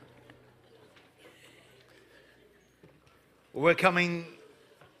We're coming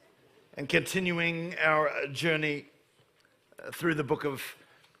and continuing our journey through the book of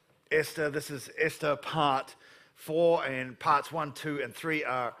Esther. This is Esther part 4, and parts 1, 2, and 3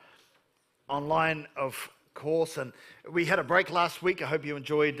 are online, of course. And we had a break last week. I hope you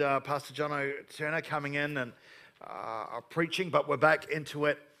enjoyed Pastor John O'Turner coming in and preaching, but we're back into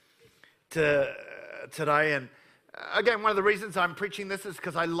it today. And again, one of the reasons I'm preaching this is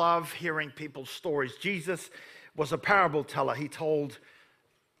because I love hearing people's stories. Jesus was a parable teller. He told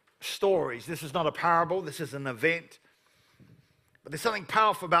stories. This is not a parable. This is an event. But there's something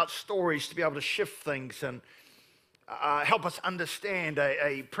powerful about stories to be able to shift things and help us understand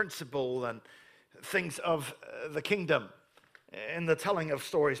a principle and things of the kingdom in the telling of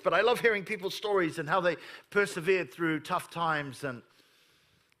stories. But I love hearing people's stories and how they persevered through tough times and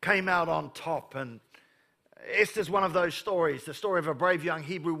came out on top. And Esther's one of those stories, the story of a brave young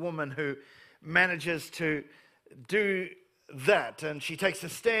Hebrew woman who manages to do that, and she takes a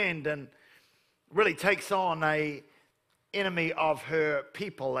stand and really takes on a enemy of her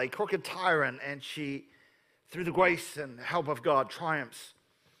people, a crooked tyrant, and she, through the grace and help of God, triumphs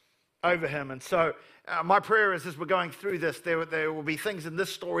over him. And so my prayer is, as we're going through this, there will be things in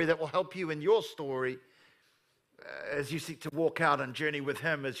this story that will help you in your story as you seek to walk out and journey with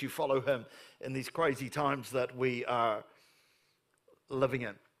him, as you follow him in these crazy times that we are living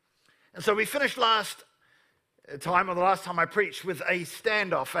in. And so we finished last time, or the last time I preached, with a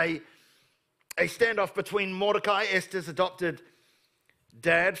standoff, a standoff between Mordecai, Esther's adopted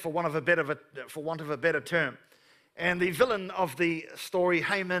dad, for want of a better term, and the villain of the story,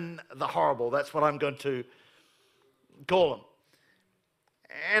 Haman the Horrible. That's what I'm going to call him.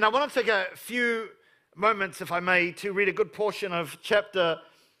 And I want to take a few moments, if I may, to read a good portion of chapter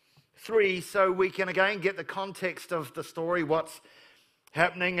 3, so we can again get the context of the story, what's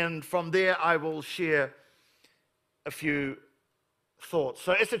happening, and from there I will share a few thoughts.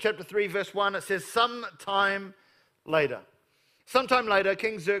 So Esther chapter 3, verse 1, it says, Sometime later,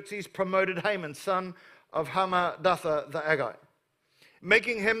 King Xerxes promoted Haman, son of Hammedatha the Agagite,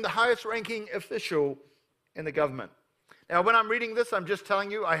 making him the highest ranking official in the government. Now, when I'm reading this, I'm just telling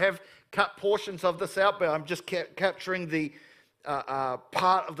you, I have cut portions of this out, but I'm just capturing the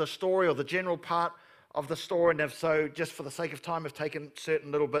part of the story, or the general part of the story. And if so, just for the sake of time, I've taken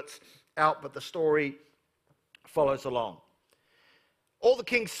certain little bits out, but the story follows along. All the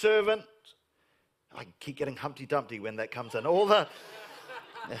king's servants, I keep getting Humpty Dumpty when that comes in. All the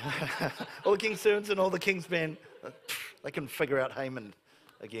king's servants and all the king's men, they can figure out Haman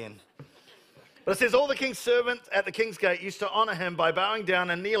again. But it says, all the king's servants at the king's gate used to honor him by bowing down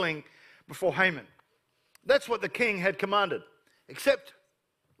and kneeling before Haman. That's what the king had commanded, except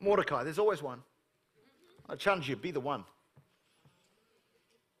Mordecai. There's always one. I challenge you, be the one.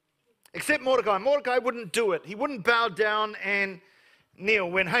 Except Mordecai. Mordecai wouldn't do it. He wouldn't bow down and kneel.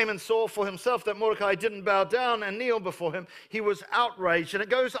 When Haman saw for himself that Mordecai didn't bow down and kneel before him, he was outraged. And it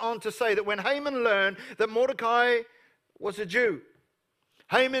goes on to say that when Haman learned that Mordecai was a Jew,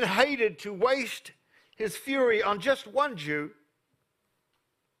 Haman hated to waste his fury on just one Jew.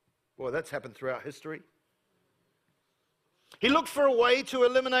 Boy, that's happened throughout history. He looked for a way to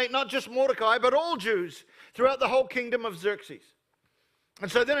eliminate not just Mordecai, but all Jews throughout the whole kingdom of Xerxes. And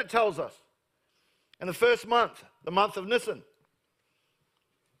so then it tells us, in the first month, the month of Nisan,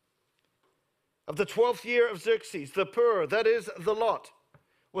 of the 12th year of Xerxes, the pur, that is the lot,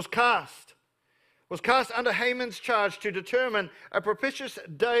 was cast under Haman's charge to determine a propitious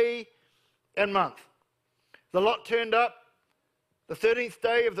day and month. The lot turned up the 13th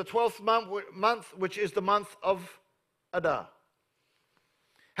day of the 12th month, which is the month of Adar.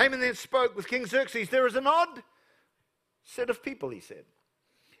 Haman then spoke with King Xerxes. There is an odd set of people, he said.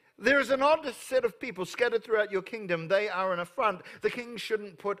 There is an odd set of people scattered throughout your kingdom. They are an affront. The king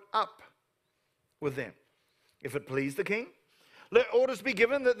shouldn't put up with them. If it please the king, let orders be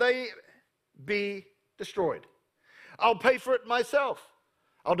given that they be destroyed. I'll pay for it myself.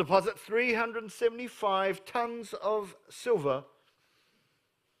 I'll deposit 375 tons of silver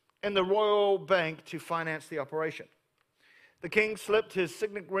in the royal bank to finance the operation. The king slipped his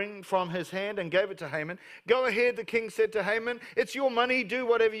signet ring from his hand and gave it to Haman. Go ahead, the king said to Haman. It's your money. Do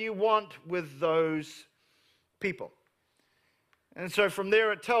whatever you want with those people. And so from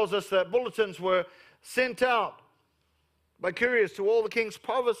there it tells us that bulletins were sent out by couriers to all the king's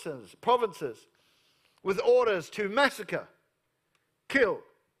provinces with orders to massacre, kill,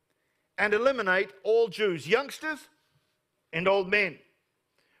 and eliminate all Jews, youngsters and old men,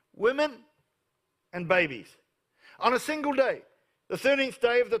 women and babies, on a single day, the 13th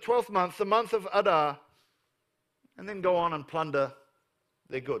day of the 12th month, the month of Adar, and then go on and plunder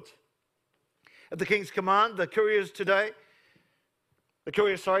their goods. At the king's command, the couriers today The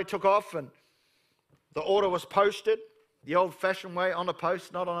courier, took off, and the order was posted the old-fashioned way, on a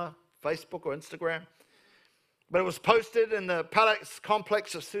post, not on a Facebook or Instagram. But it was posted in the palace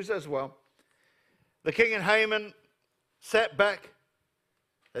complex of Susa as well. The king and Haman sat back,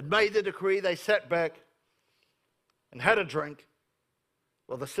 had made the decree, they sat back and had a drink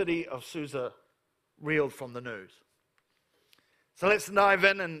while the city of Susa reeled from the news. So let's dive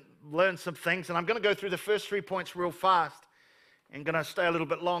in and learn some things. And I'm going to go through the first 3 points real fast and going to stay a little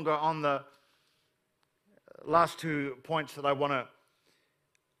bit longer on the last 2 points that I want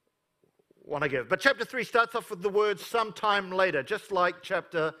to give. But chapter 3 starts off with the words sometime later, just like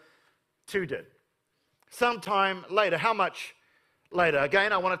chapter 2 did. Sometime later. How much later?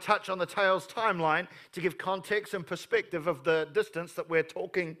 Again, I want to touch on the tale's timeline to give context and perspective of the distance that we're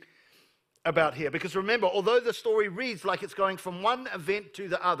talking about here. Because remember, although the story reads like it's going from one event to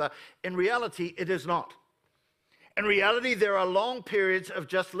the other, in reality, it is not. In reality, there are long periods of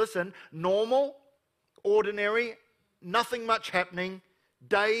just, listen, normal, ordinary, nothing much happening,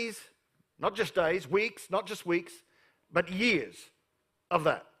 days, not just days, weeks, not just weeks, but years of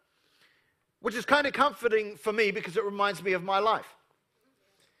that. Which is kind of comforting for me because it reminds me of my life.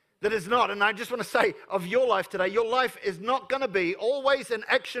 That is not, and I just want to say of your life today, your life is not going to be always an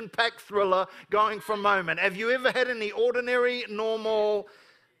action-packed thriller going from moment. Have you ever had any ordinary, normal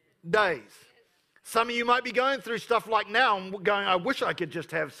days? Some of you might be going through stuff like now and going, I wish I could just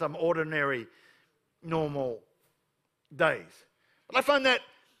have some ordinary, normal days. But I find that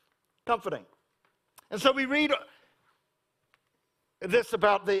comforting. And so we read this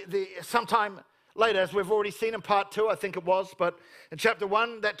about the sometime later, as we've already seen in part 2, I think it was, but in chapter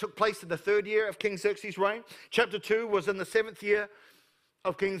 1, that took place in the 3rd year of King Xerxes' reign. Chapter 2 was in the 7th year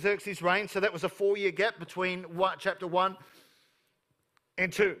of King Xerxes' reign, so that was a 4-year gap between chapter 1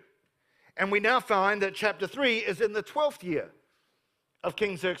 and 2. And we now find that chapter 3 is in the 12th year of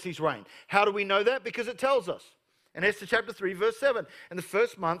King Xerxes' reign. How do we know that? Because it tells us. In Esther chapter 3, verse 7, in the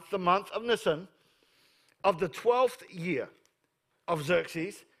first month, the month of Nisan, of the 12th year of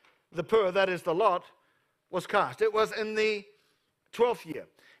Xerxes, the pur, that is the lot, was cast. It was in the 12th year.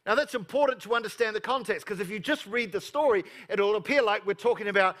 Now that's important to understand the context, because if you just read the story, it'll appear like we're talking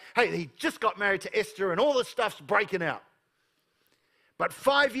about, hey, he just got married to Esther and all this stuff's breaking out. But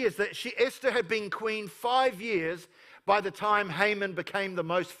 5 years, Esther had been queen 5 years by the time Haman became the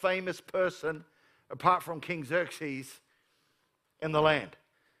most famous person, apart from King Xerxes, in the land.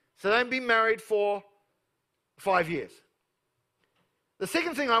 So they'd been married for 5 years. The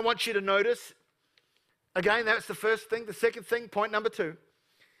second thing I want you to notice, again, that's the first thing. The second thing, point number 2,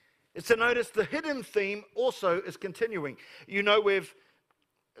 is to notice the hidden theme also is continuing. You know, we've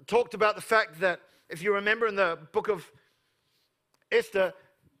talked about the fact that, if you remember in the book of Esther,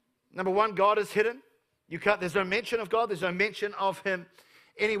 number 1, God is hidden. There's no mention of God. There's no mention of him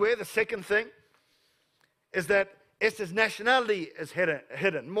anywhere. The second thing is that Esther's nationality is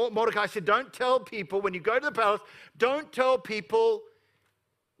hidden. Mordecai said, don't tell people, when you go to the palace, don't tell people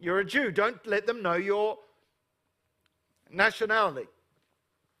you're a Jew. Don't let them know your nationality.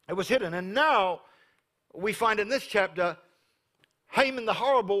 It was hidden. And now we find in this chapter, Haman the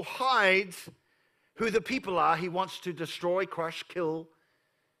Horrible hides who the people are he wants to destroy, crush, kill,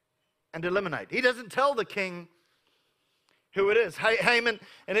 and eliminate. He doesn't tell the king who it is. Haman,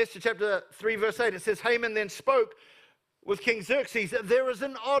 in Esther chapter 3, verse 8, it says, Haman then spoke with King Xerxes. There is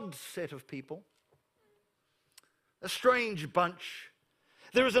an odd set of people, a strange bunch.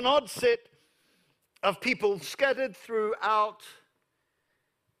 There is an odd set of people scattered throughout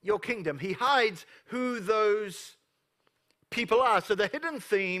your kingdom. He hides who those people are. So the hidden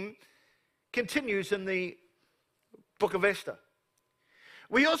theme continues in the book of Esther.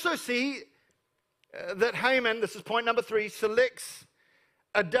 We also see that Haman, this is point number 3, selects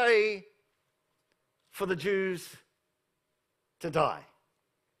a day for the Jews to die.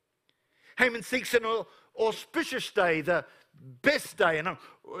 Haman seeks an auspicious day, the best day, and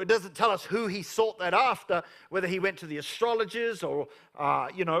it doesn't tell us who he sought that after, whether he went to the astrologers or,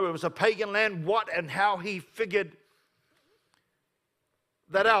 it was a pagan land, what and how he figured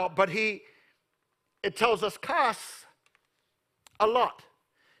that out. But it tells us casts a lot.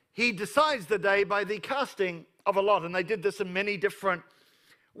 He decides the day by the casting of a lot, and they did this in many different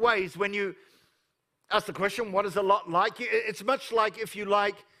ways. When you ask the question, what is a lot like? It's much like if you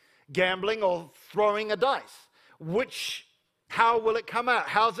like gambling or throwing a dice. How will it come out?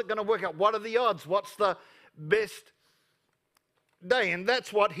 How's it going to work out? What are the odds? What's the best day? And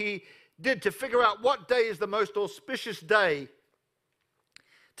that's what he did to figure out what day is the most auspicious day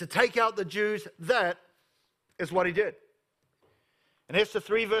to take out the Jews. That is what he did. In Esther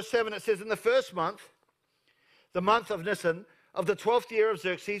 3, verse 7, it says, in the first month, the month of Nisan, of the 12th year of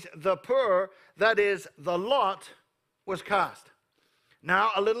Xerxes, the pur, that is, the lot, was cast.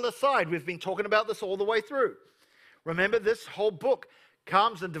 Now, a little aside, we've been talking about this all the way through. Remember, this whole book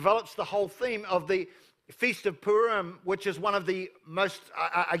comes and develops the whole theme of the Feast of Purim, which is one of the most,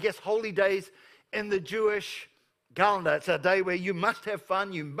 I guess, holy days in the Jewish calendar. It's a day where you must have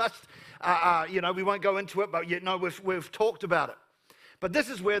fun. You must, we won't go into it, but we've talked about it. But this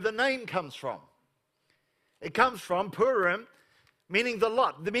is where the name comes from. It comes from Purim, meaning the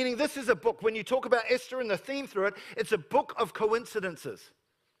lot. Meaning this is a book, when you talk about Esther and the theme through it, it's a book of coincidences.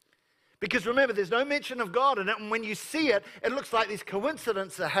 Because remember, there's no mention of God in it, and when you see it, it looks like these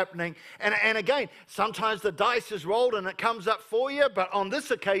coincidences are happening. And again, sometimes the dice is rolled and it comes up for you, but on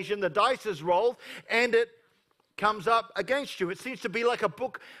this occasion, the dice is rolled and it comes up against you. It seems to be like a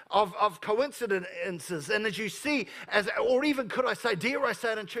book of coincidences. And as you see, or even could I say, dare I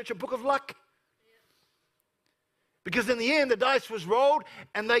say it in church, a book of luck. Because in the end, the dice was rolled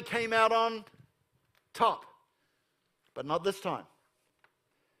and they came out on top. But not this time.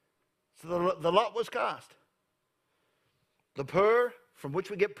 So the lot was cast. The pur, from which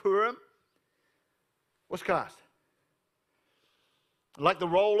we get Purim, was cast. Like the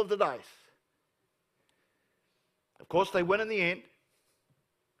roll of the dice. Of course, they win in the end.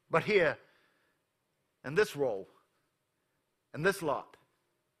 But here, in this roll, in this lot,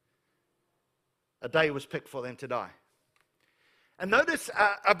 a day was picked for them to die. And notice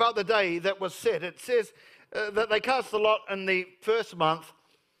about the day that was set. It says that they cast the lot in the first month,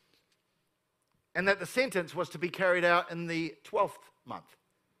 and that the sentence was to be carried out in the 12th month.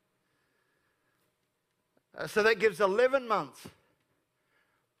 So that gives 11 months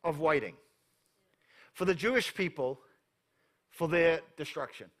of waiting for the Jewish people for their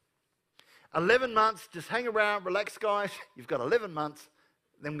destruction. 11 months, just hang around, relax, guys. You've got 11 months,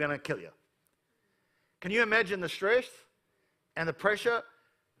 then I'm going to kill you. Can you imagine the stress and the pressure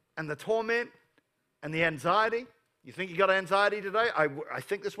and the torment and the anxiety? You think you got anxiety today? I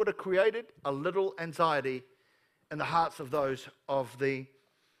think this would have created a little anxiety in the hearts of those of the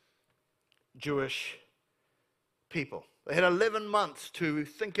Jewish people. They had 11 months to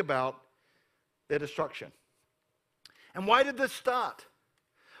think about their destruction. And why did this start?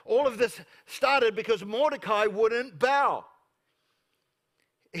 All of this started because Mordecai wouldn't bow.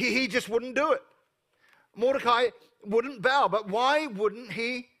 He just wouldn't do it. Mordecai wouldn't bow. But why wouldn't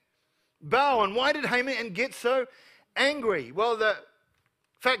he bow? And why did Haman get so angry? Well, the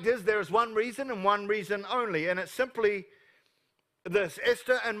fact is there is one reason and one reason only, and it's simply this.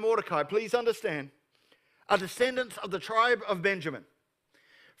 Esther and Mordecai, please understand, are descendants of the tribe of Benjamin,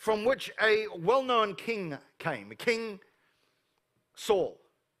 from which a well-known king came, King Saul.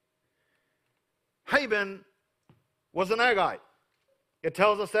 Haman was an Agagite. It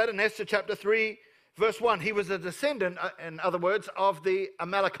tells us that in Esther chapter 3, verse 1. He was a descendant, in other words, of the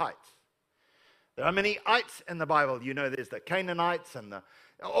Amalekites. There are many ites in the Bible. You know, there's the Canaanites and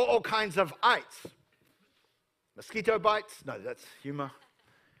all kinds of ites. Mosquito bites. No, that's humor.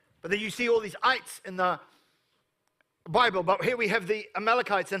 But then you see all these ites in the Bible. But here we have the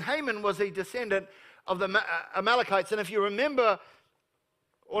Amalekites. And Haman was a descendant of the Amalekites. And if you remember,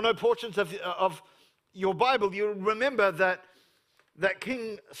 or know portions of your Bible, you remember that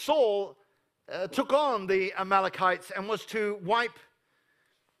King Saul took on the Amalekites and was to wipe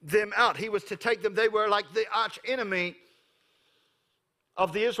them out. He was to take them. They were like the arch enemy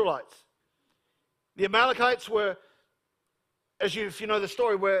of the Israelites. The Amalekites were, if you know the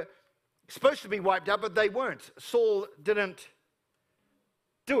story, were supposed to be wiped out, but they weren't. Saul didn't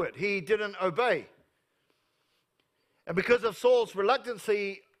do it. He didn't obey. And because of Saul's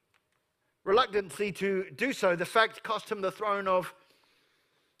reluctancy to do so, the fact cost him the throne of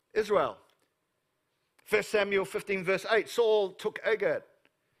Israel. 1 Samuel 15 verse 8, Saul took Agag,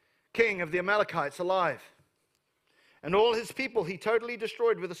 king of the Amalekites, alive. And all his people he totally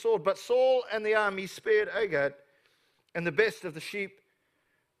destroyed with a sword. But Saul and the army spared Agag and the best of the sheep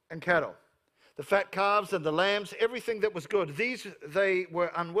and cattle, the fat calves and the lambs, everything that was good. These they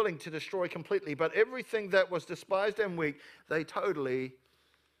were unwilling to destroy completely, but everything that was despised and weak, they totally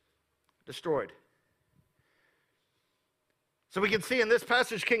destroyed. So we can see in this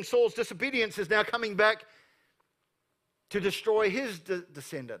passage, King Saul's disobedience is now coming back to destroy his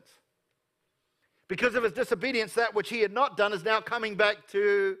descendants. Because of his disobedience, that which he had not done is now coming back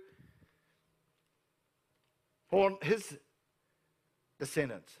to haunt his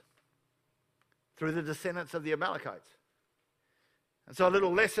descendants through the descendants of the Amalekites. And so a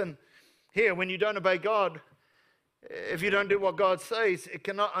little lesson here, when you don't obey God, if you don't do what God says, it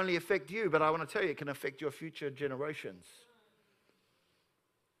can not only affect you, but I want to tell you, it can affect your future generations.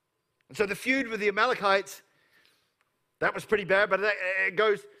 And so the feud with the Amalekites That was pretty bad, but it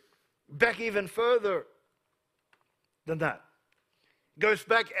goes back even further than that. It goes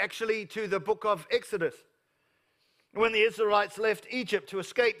back actually to the book of Exodus, when the Israelites left Egypt to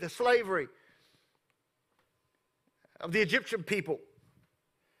escape the slavery of the Egyptian people.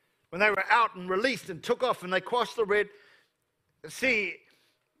 When they were out and released and took off and they crossed the Red Sea,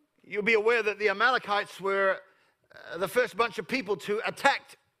 you'll be aware that the Amalekites were the first bunch of people to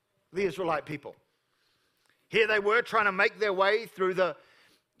attack the Israelite people. Here they were trying to make their way through the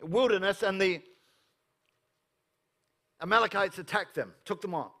wilderness, and the Amalekites attacked them, took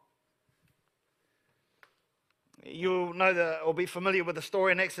them on. You'll know or be familiar with the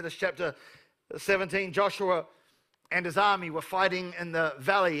story in Exodus chapter 17. Joshua and his army were fighting in the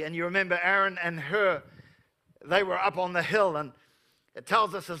valley, and you remember Aaron and Hur, they were up on the hill, and it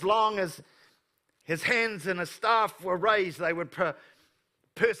tells us as long as his hands and his staff were raised, they would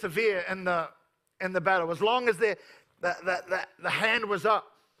persevere in the battle. As long as the hand was up,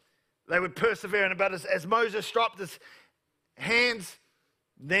 they would persevere in the battle. As Moses dropped his hands,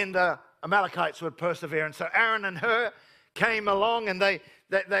 then the Amalekites would persevere. And so Aaron and Hur came along, and they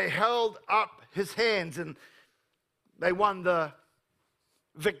held up his hands, and they won the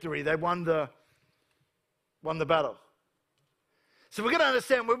victory. They won the battle. So we're going to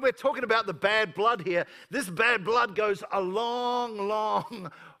understand, when we're talking about the bad blood here, this bad blood goes a long,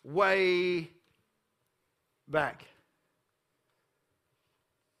 long way back.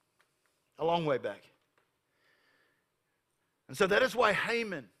 A long way back. And so that is why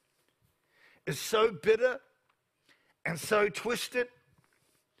Haman is so bitter and so twisted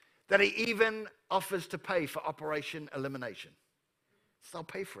that he even offers to pay for Operation Elimination. So I'll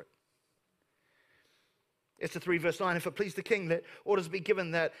pay for it. Esther 3 verse 9, if it please the king, let orders be given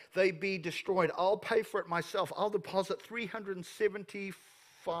that they be destroyed. I'll pay for it myself. I'll deposit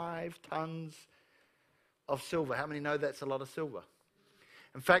 375 tons of silver. How many know that's a lot of silver?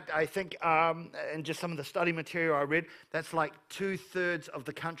 In fact, I think in just some of the study material I read, that's like 2/3 of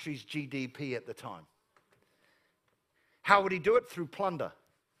the country's GDP at the time. How would he do it? Through plunder.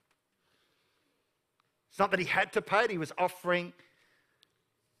 It's not that he had to pay it, he was offering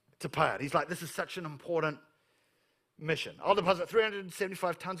to pay it. He's like, this is such an important mission. I'll deposit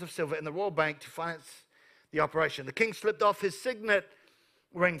 375 tons of silver in the royal bank to finance the operation. The king slipped off his signet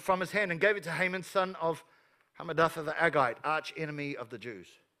ring from his hand and gave it to Haman, son of Hammedatha the Agagite, arch enemy of the Jews.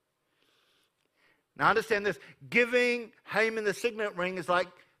 Now understand this, giving Haman the signet ring is like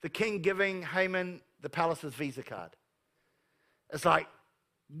the king giving Haman the palace's Visa card. It's like,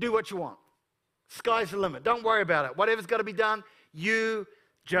 do what you want. Sky's the limit. Don't worry about it. Whatever's got to be done, you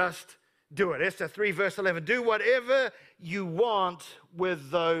just do it. Esther 3 verse 11. Do whatever you want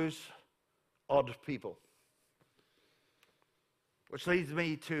with those odd people. Which leads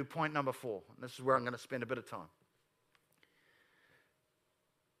me to point number 4. And this is where I'm going to spend a bit of time.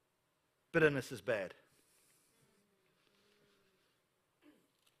 Bitterness is bad.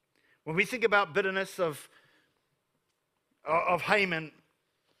 When we think about bitterness of Haman,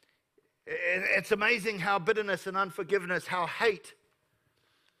 it's amazing how bitterness and unforgiveness, how hate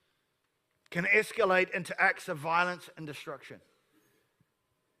can escalate into acts of violence and destruction.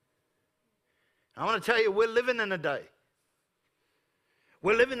 I want to tell you, we're living in a day.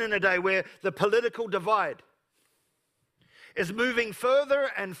 We're living in a day where the political divide is moving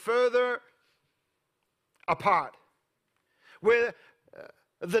further and further apart. Where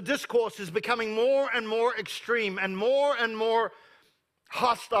the discourse is becoming more and more extreme and more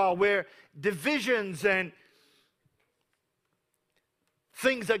hostile, where divisions and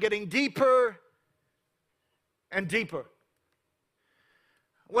things are getting deeper and deeper.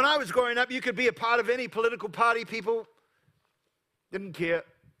 When I was growing up, you could be a part of any political party. People didn't care.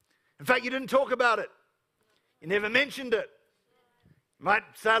 In fact, you didn't talk about it. You never mentioned it. You might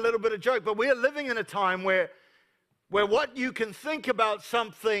say a little bit of joke, but we're living in a time where what you can think about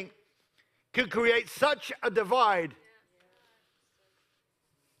something could create such a divide.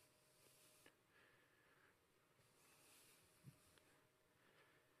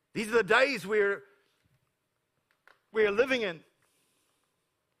 These are the days we're living in.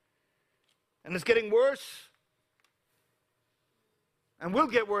 And it's getting worse. And will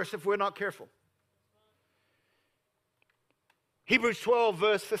get worse if we're not careful. Hebrews 12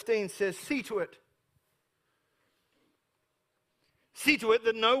 verse 15 says, see to it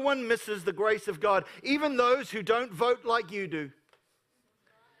that no one misses the grace of God, even those who don't vote like you do.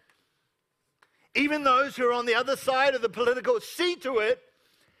 Even those who are on the other side of the political, see to it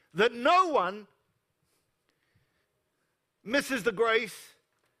that no one misses the grace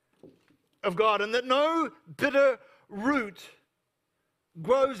of God, and that no bitter root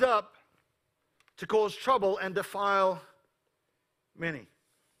grows up to cause trouble and defile Many.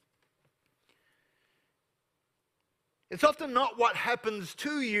 It's often not what happens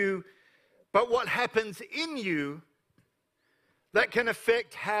to you, but what happens in you that can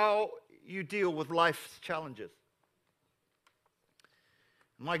affect how you deal with life's challenges.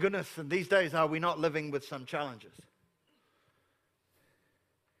 My goodness, in these days, are we not living with some challenges?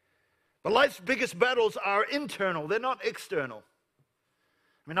 But life's biggest battles are internal, they're not external.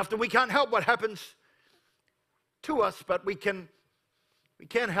 I mean, often we can't help what happens to us, but we can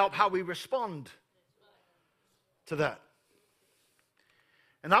help how we respond to that.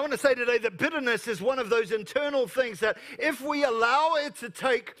 And I want to say today that bitterness is one of those internal things that if we allow it to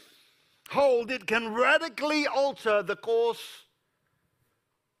take hold, it can radically alter the course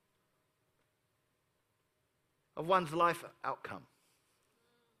of one's life outcome.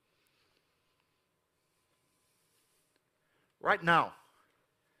 Right now,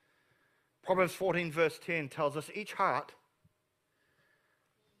 Proverbs 14 verse 10 tells us each heart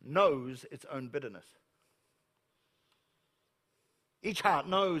knows its own bitterness. Each heart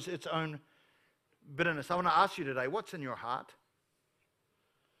knows its own bitterness. I want to ask you today, what's in your heart?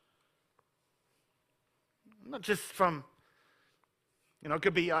 Not just from, it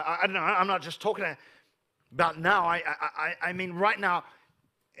could be, I don't know, I'm not just talking about now. I mean right now,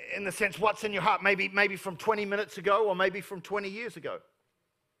 in the sense, what's in your heart? Maybe from 20 minutes ago or maybe from 20 years ago.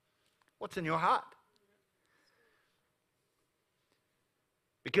 What's in your heart?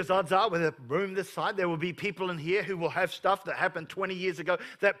 Because odds are, with a room this side, there will be people in here who will have stuff that happened 20 years ago.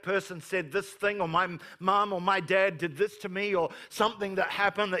 That person said this thing, or my mom or my dad did this to me, or something that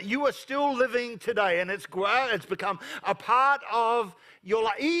happened that you are still living today, and it's become a part of your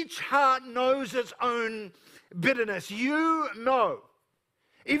life. Each heart knows its own bitterness. You know.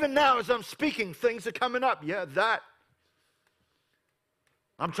 Even now, as I'm speaking, things are coming up. Yeah, that.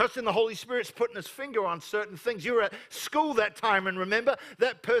 I'm trusting the Holy Spirit's putting his finger on certain things. You were at school that time, and remember,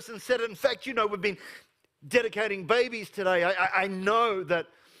 that person said it. In fact, we've been dedicating babies today. I know that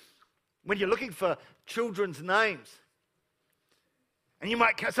when you're looking for children's names, and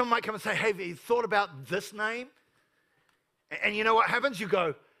someone might come and say, hey, have you thought about this name? And you know what happens? You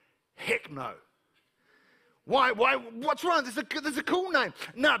go, heck no. Why? What's wrong? There's a cool name.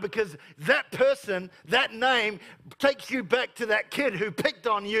 No, because that person, that name takes you back to that kid who picked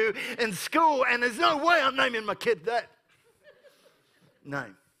on you in school, and there's no way I'm naming my kid that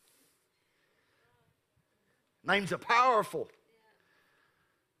name. Names are powerful.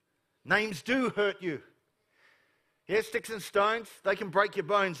 Names do hurt you. Yeah, sticks and stones, they can break your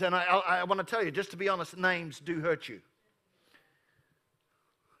bones, and I want to tell you, just to be honest, names do hurt you.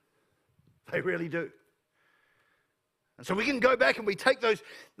 They really do. And so we can go back and we take those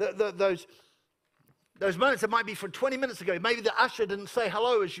moments that might be from 20 minutes ago. Maybe the usher didn't say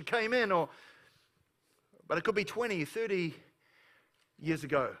hello as you came in, but it could be 20, 30 years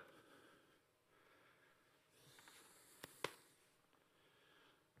ago.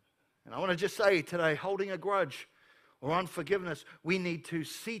 And I want to just say today, holding a grudge or unforgiveness, we need to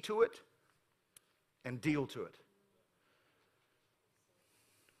see to it and deal to it.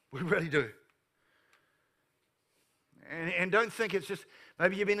 We really do. And don't think it's just,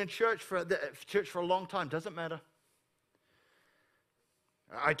 maybe you've been in church for a long time. Doesn't matter.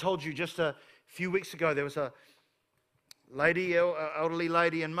 I told you just a few weeks ago, there was a lady, elderly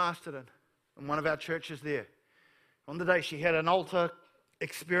lady in Masterton, in one of our churches there. On the day she had an altar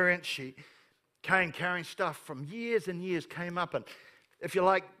experience, she came carrying stuff from years and years, came up and, if you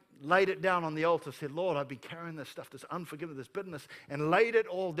like, laid it down on the altar, said, Lord, I've been carrying this stuff, this unforgiveness, this bitterness, and laid it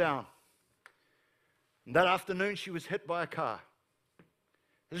all down. And that afternoon, she was hit by a car.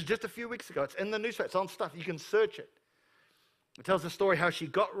 This is just a few weeks ago. It's in the newspaper. It's on stuff. You can search it. It tells the story how she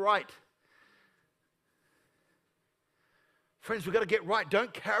got right. Friends, we've got to get right.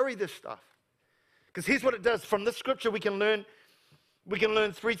 Don't carry this stuff. Because here's what it does. From this scripture, we can learn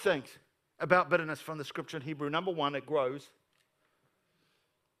three things about bitterness from the scripture in Hebrew. Number one, it grows.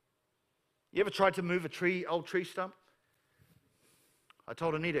 You ever tried to move old tree stump? I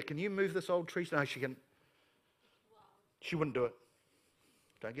told Anita, can you move this old tree stump? No, she can. She wouldn't do it.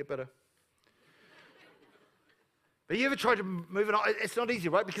 Don't get bitter. But you ever tried to move it? It's not easy,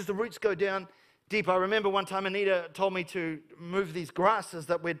 right? Because the roots go down deep. I remember one time Anita told me to move these grasses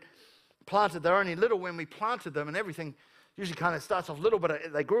that we'd planted. They're only little when we planted them, and everything usually kind of starts off little,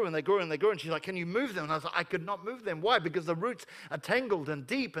 but they grew and they grew and they grew. And she's like, can you move them? And I was like, I could not move them. Why? Because the roots are tangled and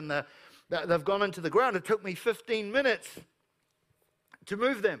deep, and they've gone into the ground. It took me 15 minutes to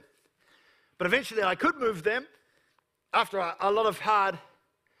move them. But eventually I could move them after a lot of hard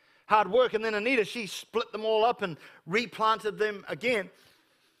work. And then Anita, she split them all up and replanted them again.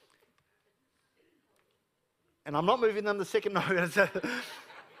 And I'm not moving them the second. No.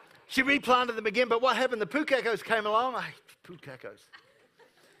 She replanted them again. But what happened? The pukakos came along. I hate pukakos.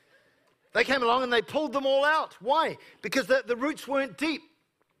 They came along and they pulled them all out. Why? Because the roots weren't deep.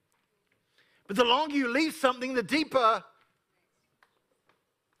 But the longer you leave something, the deeper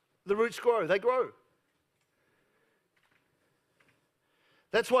the roots grow. They grow.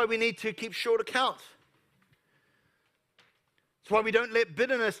 That's why we need to keep short accounts. That's why we don't let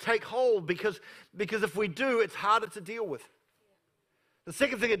bitterness take hold, because if we do, it's harder to deal with. The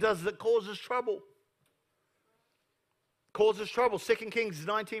second thing it does is it causes trouble. Causes trouble. 2 Kings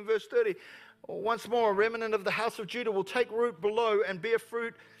 19 verse 30. Once more, a remnant of the house of Judah will take root below and bear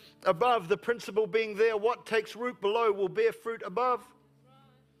fruit above. The principle being there, what takes root below will bear fruit above.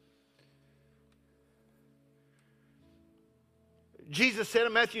 Jesus said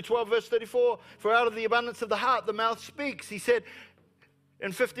in Matthew 12 verse 34, for out of the abundance of the heart the mouth speaks. He said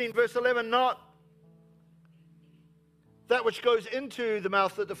in 15 verse 11, not that which goes into the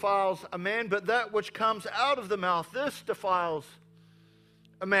mouth that defiles a man, but that which comes out of the mouth, this defiles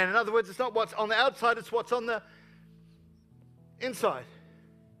a man. In other words, it's not what's on the outside, it's what's on the inside.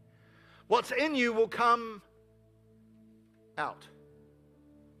 What's in you will come out.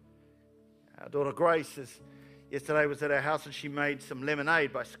 Our daughter Grace yesterday was at our house and she made some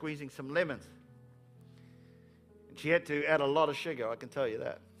lemonade by squeezing some lemons. And she had to add a lot of sugar, I can tell you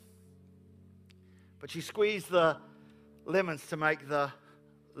that. But she squeezed the lemons to make the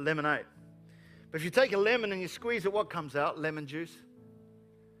lemonade. But if you take a lemon and you squeeze it, what comes out? Lemon juice.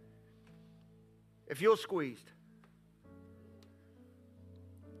 If you're squeezed,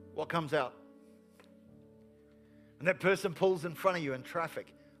 what comes out? And that person pulls in front of you in traffic,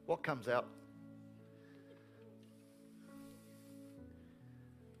 what comes out?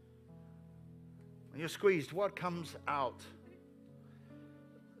 When you're squeezed, what comes out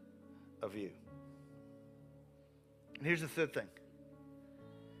of you? And here's the third thing.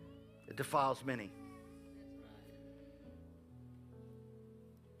 It defiles many.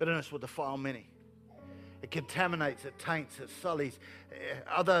 Bitterness will defile many. It contaminates, it taints, it sullies.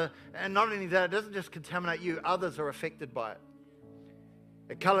 And not only that, it doesn't just contaminate you, others are affected by it.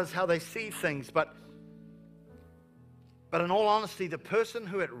 It colors how they see things, but in all honesty, the person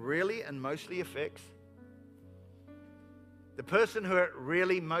who it really and mostly affects, the person who it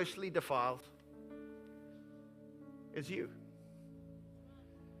really mostly defiles, is you.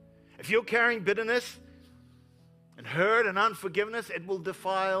 If you're carrying bitterness and hurt and unforgiveness, it will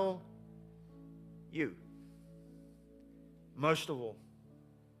defile you. Most of all.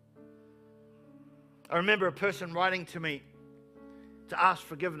 I remember a person writing to me to ask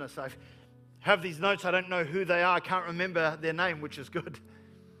forgiveness. I have these notes. I don't know who they are. I can't remember their name, which is good.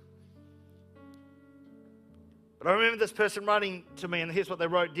 But I remember this person writing to me, and here's what they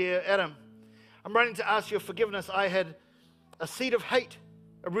wrote. Dear Adam, I'm writing to ask your forgiveness. I had a seed of hate,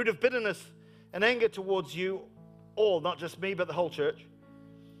 a root of bitterness and anger towards you all, not just me, but the whole church.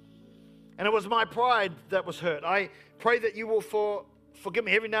 And it was my pride that was hurt. I pray that you will forgive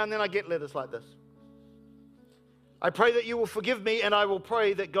me. Every now and then I get letters like this. I pray that you will forgive me, and I will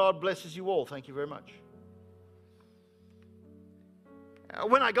pray that God blesses you all. Thank you very much.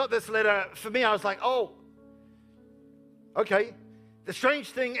 When I got this letter, for me, I was like, oh, okay. The strange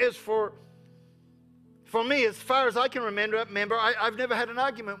thing is for me, as far as I can remember, I've never had an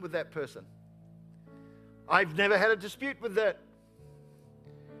argument with that person. I've never had a dispute with that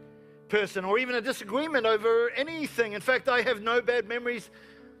person or even a disagreement over anything. In fact, I have no bad memories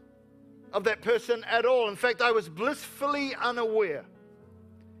of that person at all. In fact, I was blissfully unaware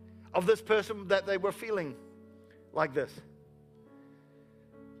of this person, that they were feeling like this.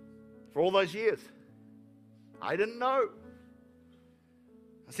 For all those years, I didn't know.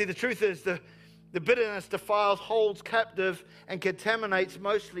 See, the truth is the bitterness defiles, holds captive, and contaminates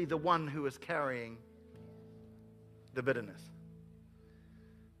mostly the one who is carrying the bitterness.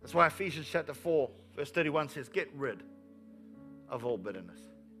 That's why Ephesians chapter 4, verse 31 says, get rid of all bitterness.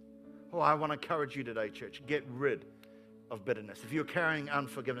 Oh, I want to encourage you today, church. Get rid of bitterness. If you're carrying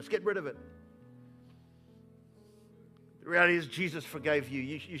unforgiveness, get rid of it. The reality is Jesus forgave you.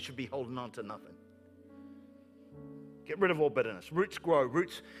 You should be holding on to nothing. Get rid of all bitterness. Roots grow.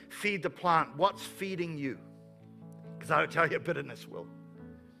 Roots feed the plant. What's feeding you? Because I'll tell you, bitterness will.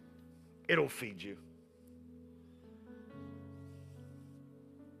 It'll feed you.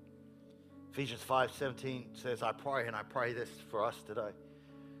 Ephesians 5:17 says, I pray this for us today.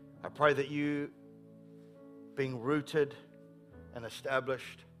 I pray that you, being rooted and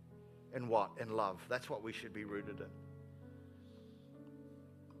established in what? In love. That's what we should be rooted in.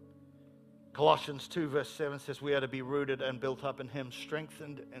 Colossians 2 verse 7 says we are to be rooted and built up in Him,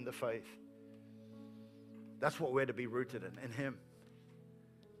 strengthened in the faith. That's what we're to be rooted in Him.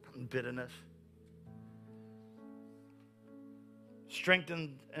 Not in bitterness.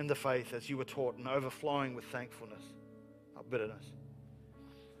 Strengthened in the faith as you were taught and overflowing with thankfulness, not bitterness.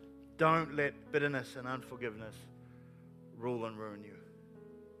 Don't let bitterness and unforgiveness rule and ruin you.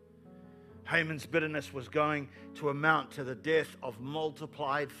 Haman's bitterness was going to amount to the death of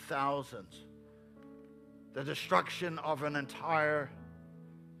multiplied thousands, the destruction of an entire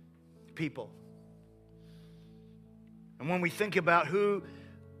people. And when we think about who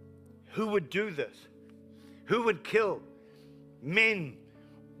would do this, who would kill men,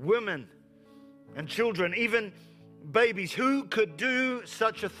 women, and children, even babies, who could do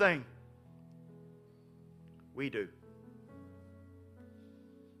such a thing? We do.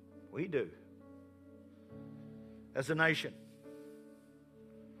 We do. As a nation,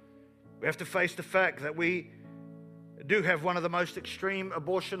 we have to face the fact that we do have one of the most extreme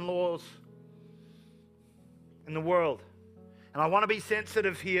abortion laws in the world. And I want to be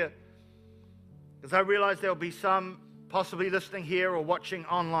sensitive here, because I realize there'll be some possibly listening here or watching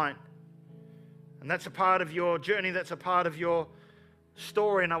online. And that's a part of your journey, that's a part of your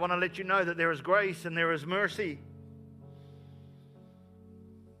story. And I want to let you know that there is grace and there is mercy.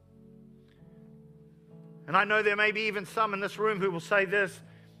 And I know there may be even some in this room who will say this: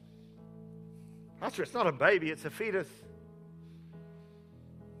 Pastor, it's not a baby, it's a fetus.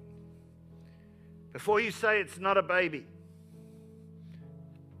 Before you say it's not a baby,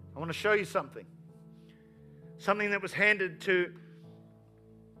 I want to show you something. Something that was handed to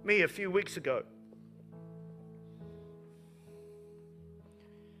me a few weeks ago.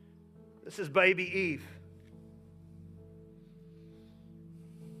 This is baby Eve.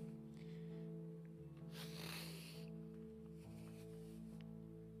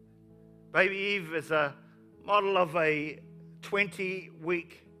 Baby Eve is a model of a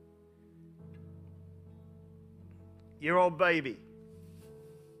 20-week-year-old baby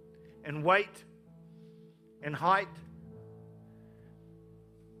in weight, in height,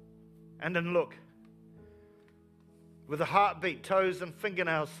 and in look. With a heartbeat, toes and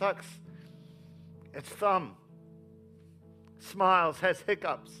fingernails, sucks its thumb, smiles, has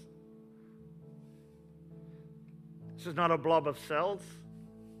hiccups. This is not a blob of cells.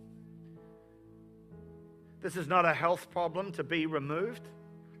 This is not a health problem to be removed.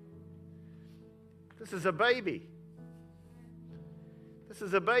 This is a baby. This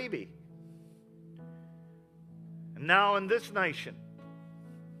is a baby. And now in this nation,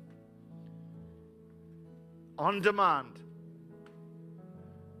 on demand,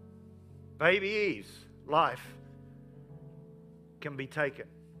 baby Eve's life can be taken.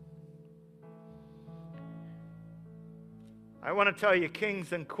 I want to tell you,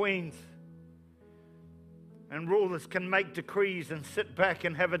 kings and queens and rulers can make decrees and sit back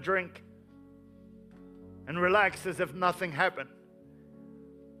and have a drink and relax as if nothing happened,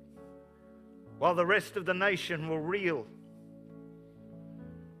 while the rest of the nation will reel,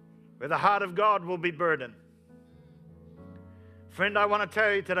 where the heart of God will be burdened. Friend, I want to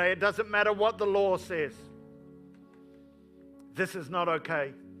tell you today, it doesn't matter what the law says. This is not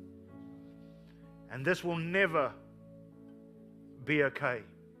okay. And this will never be okay.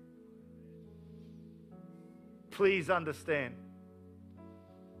 Please understand.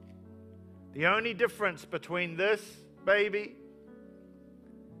 The only difference between this baby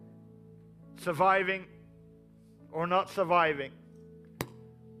surviving or not surviving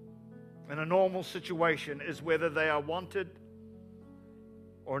in a normal situation is whether they are wanted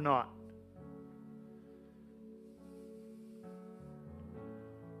or not.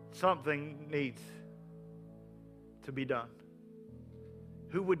 Something needs to be done.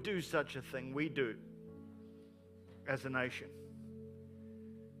 Who would do such a thing? We do. As a nation,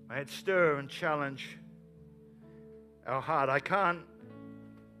 may it stir and challenge our heart.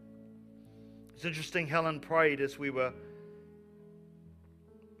 It's interesting, Helen prayed as we were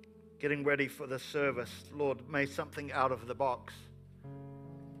getting ready for the service. Lord, may something out of the box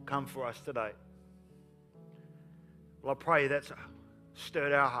come for us today. Well, I pray that's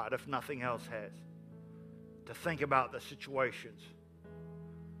stirred our heart, if nothing else has, to think about the situations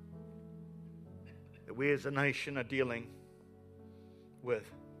that we as a nation are dealing with.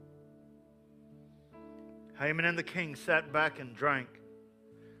 Haman and the king sat back and drank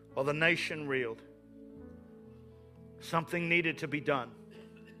while the nation reeled. Something needed to be done,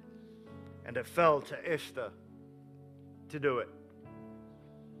 and it fell to Esther to do it.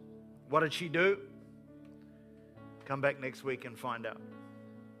 What did she do? Come back next week and find out.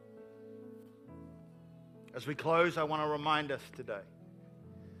 As we close, I want to remind us today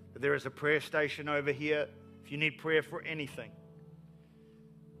that there is a prayer station over here. If you need prayer for anything,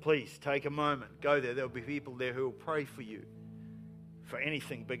 please take a moment. Go there. There'll be people there who will pray for you for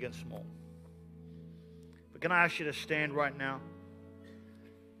anything big and small. But can I ask you to stand right now?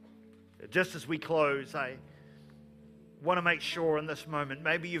 Just as we close, I want to make sure in this moment,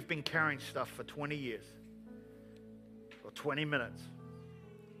 maybe you've been carrying stuff for 20 years, or 20 minutes,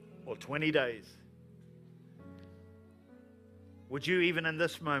 or 20 days. Would you even in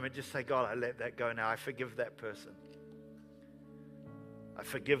this moment just say, God, I let that go now. I forgive that person. I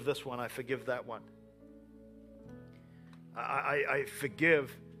forgive this one. I forgive that one. I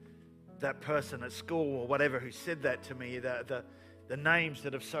forgive that person at school or whatever who said that to me, the names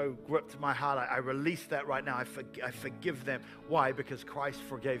that have so gripped my heart. I release that right now. I forgive them. Why? Because Christ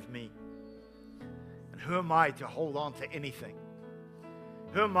forgave me. And who am I to hold on to anything?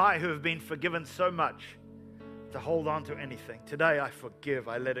 Who am I who have been forgiven so much to hold on to anything? Today I forgive.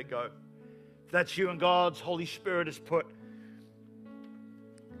 I let it go. If that's you and God's Holy Spirit has put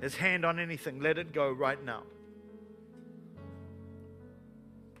His hand on anything, let it go right now.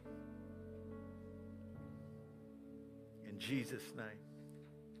 In Jesus' name,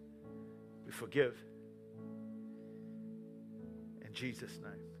 we forgive. In Jesus'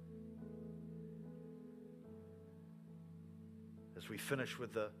 name. As we finish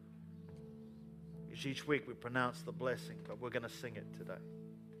with each week we pronounce the blessing, but we're going to sing it today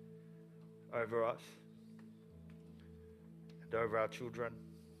over us and over our children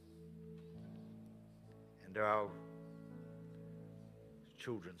and our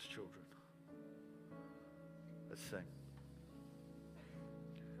children's children. Let's sing.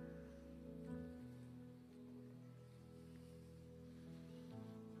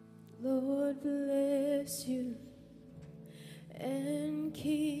 Lord bless you and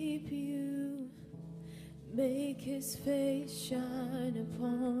keep you, make His face shine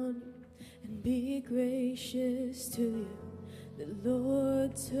upon you and be gracious to you. The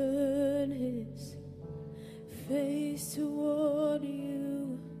Lord turn His face toward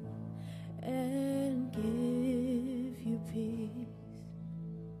you and give you peace.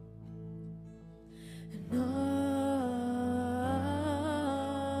 And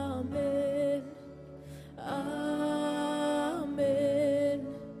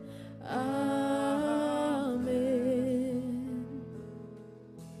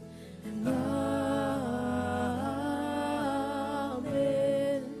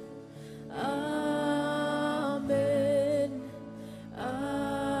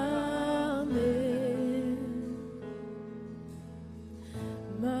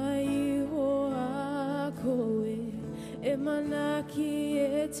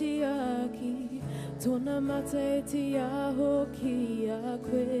tona mate ti ahoki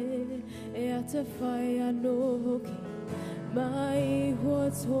akwe e atafaya no hoki mai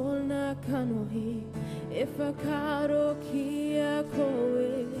hotona kanohi if a karo ki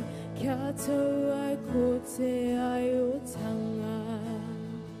akoe kato ai kote ayotanga.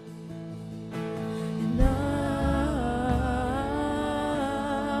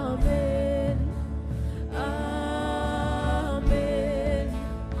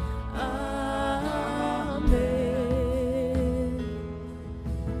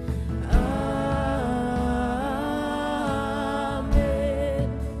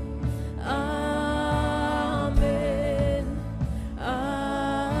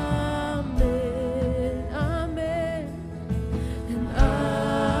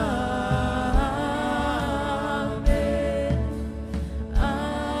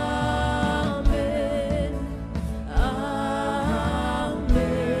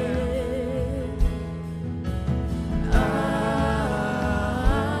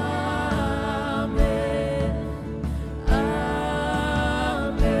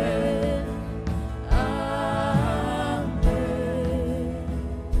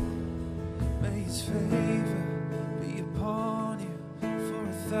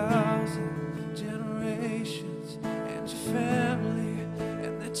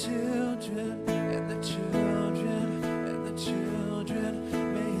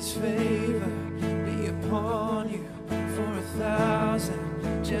 Face